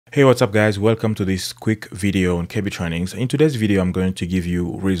Hey, what's up guys? Welcome to this quick video on KB trainings. In today's video, I'm going to give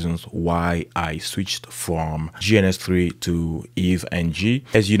you reasons why I switched from GNS3 to EVE-NG.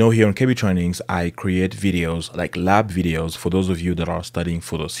 As you know, here on KB trainings, I create videos like lab videos for those of you that are studying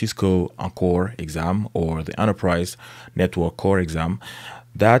for the Cisco ENCOR exam or the Enterprise Network Core exam.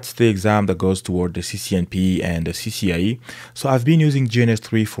 That's the exam that goes toward the CCNP and the CCIE. So I've been using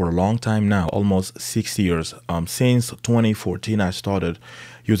GNS3 for a long time now, almost 6 years. Since 2014, I started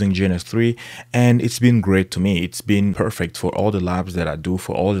using GNS3, and it's been great to me. It's been perfect for all the labs that I do,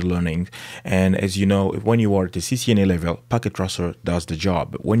 for all the learning. And as you know, when you are at the CCNA level, Packet Tracer does the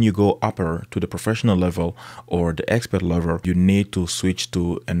job. But when you go upper to the professional level or the expert level, you need to switch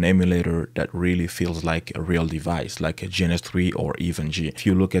to an emulator that really feels like a real device, like a GNS3 or EVE-NG. If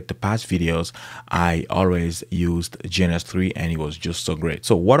you look at the past videos, I always used GNS3 and it was just so great.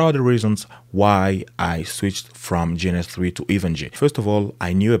 So what are the reasons why I switched from GNS3 to EVE-NG? First of all,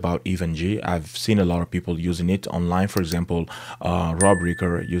 I knew about EVE-NG. I've seen a lot of people using it online. For example, Rob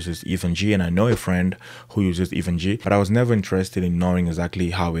Ricker uses EVE-NG, and I know a friend who uses EVE-NG, but I was never interested in knowing exactly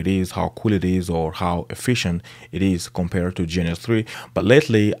how it is, how cool it is, or how efficient it is compared to GNS3. But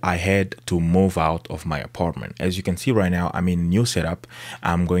lately, I had to move out of my apartment. As you can see right now, I'm in a new setup.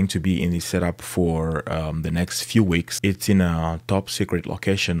 I'm going to be in this setup for the next few weeks. It's in a top secret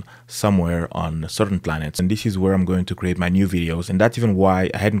location somewhere on certain planets, and this is where I'm going to create my new videos. And that's even why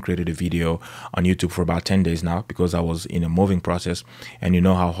I hadn't created a video on YouTube for about 10 days now, because I was in a moving process, and you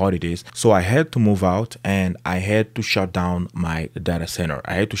know how hard it is. So I had to move out and I had to shut down my data center.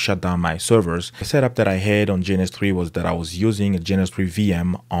 I had to shut down my servers. The setup that I had on GNS3 was that I was using a GNS3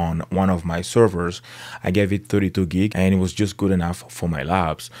 VM on one of my servers. I gave it 32 gig and it was just good enough for my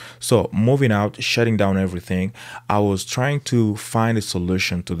labs. So moving out, shutting down everything, I was trying to find a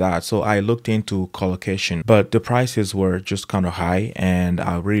solution to that. So I looked into colocation, but the prices were just kind of high, and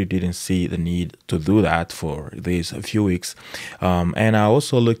I really didn't see the need to do that for these few weeks. And I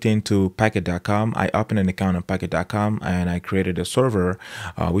also looked into Packet.com. I opened an account on Packet.com and I created a server,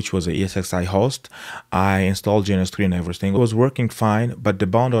 which was a ESXi host. I installed GNS3 and everything. It was working fine, but the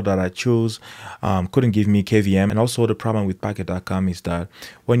bundle that I chose couldn't give me KVM. And also the problem with Packet.com is that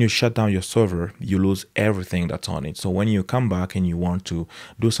when you shut down your server, you lose everything that's on it. So when you come back and you want to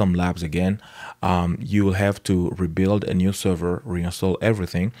do some labs again, you will have to rebuild a new server, reinstall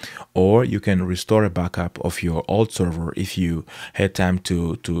everything, or you can restore a backup of your old server if you had time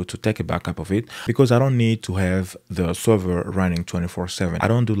to take a backup of it, because I don't need to have the server running 24/7. I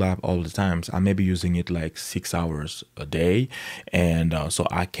don't do lab all the times. I may be using it like 6 hours a day, and so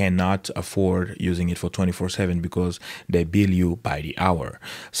I cannot afford using it for 24/7 because they bill you by the hour.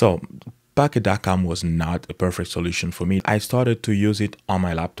 So Packet.com was not a perfect solution for me. I started to use it on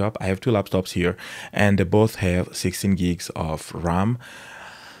my laptop. I have two laptops here and they both have 16 gigs of RAM.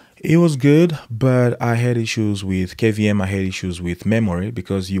 It was good, but I had issues with KVM. I had issues with memory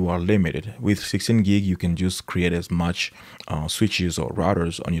because you are limited. With 16 gig, you can just create as much switches or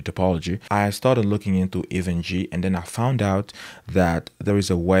routers on your topology. I started looking into EVE-NG, and then I found out that there is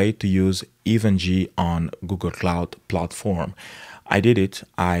a way to use EVE-NG on Google Cloud Platform. I did it.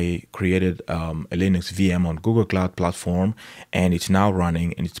 I created a Linux VM on Google Cloud Platform, and it's now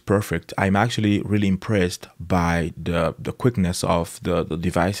running and it's perfect. I'm actually really impressed by the quickness of the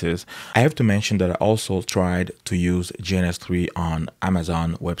devices. I have to mention that I also tried to use GNS3 on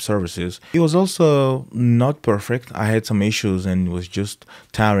Amazon Web Services. It was also not perfect. I had some issues and it was just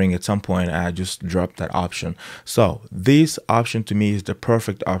tiring at some point. I just dropped that option. So this option to me is the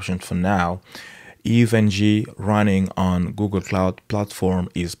perfect option for now. EVE-NG running on Google Cloud Platform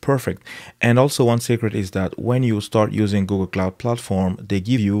is perfect. And also one secret is that when you start using Google Cloud Platform, they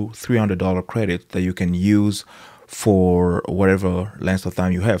give you $300 credit that you can use for whatever length of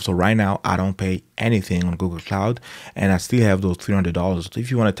time you have. So right now I don't pay anything on Google Cloud and I still have those $300. So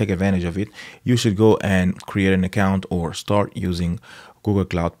if you want to take advantage of it, you should go and create an account or start using Google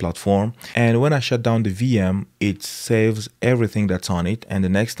Cloud Platform. And when I shut down the VM, it saves everything that's on it, and the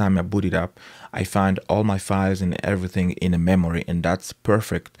next time I boot it up, I find all my files and everything in a memory, and that's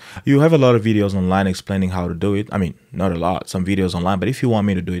perfect. You have a lot of videos online explaining how to do it. I mean, not a lot, some videos online, but if you want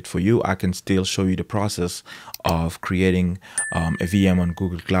me to do it for you, I can still show you the process of creating a VM on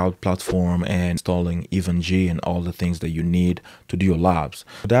Google Cloud Platform and installing EVE-NG and all the things that you need to do your labs.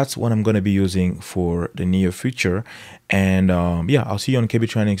 That's what I'm going to be using for the near future. And yeah, I'll see you on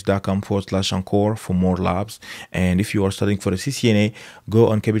kbtrainings.com/encore for more labs. And if you are studying for the CCNA, go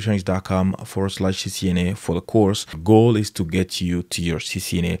on kbtrainings.com/CCNA for the course. The goal is to get you to your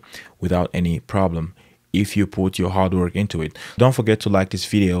CCNA without any problem. if you put your hard work into it. Don't forget to like this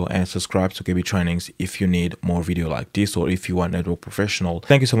video and subscribe to KB Trainings if you need more video like this, or if you are a network professional.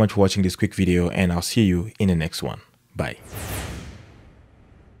 Thank you so much for watching this quick video, and I'll see you in the next one. Bye.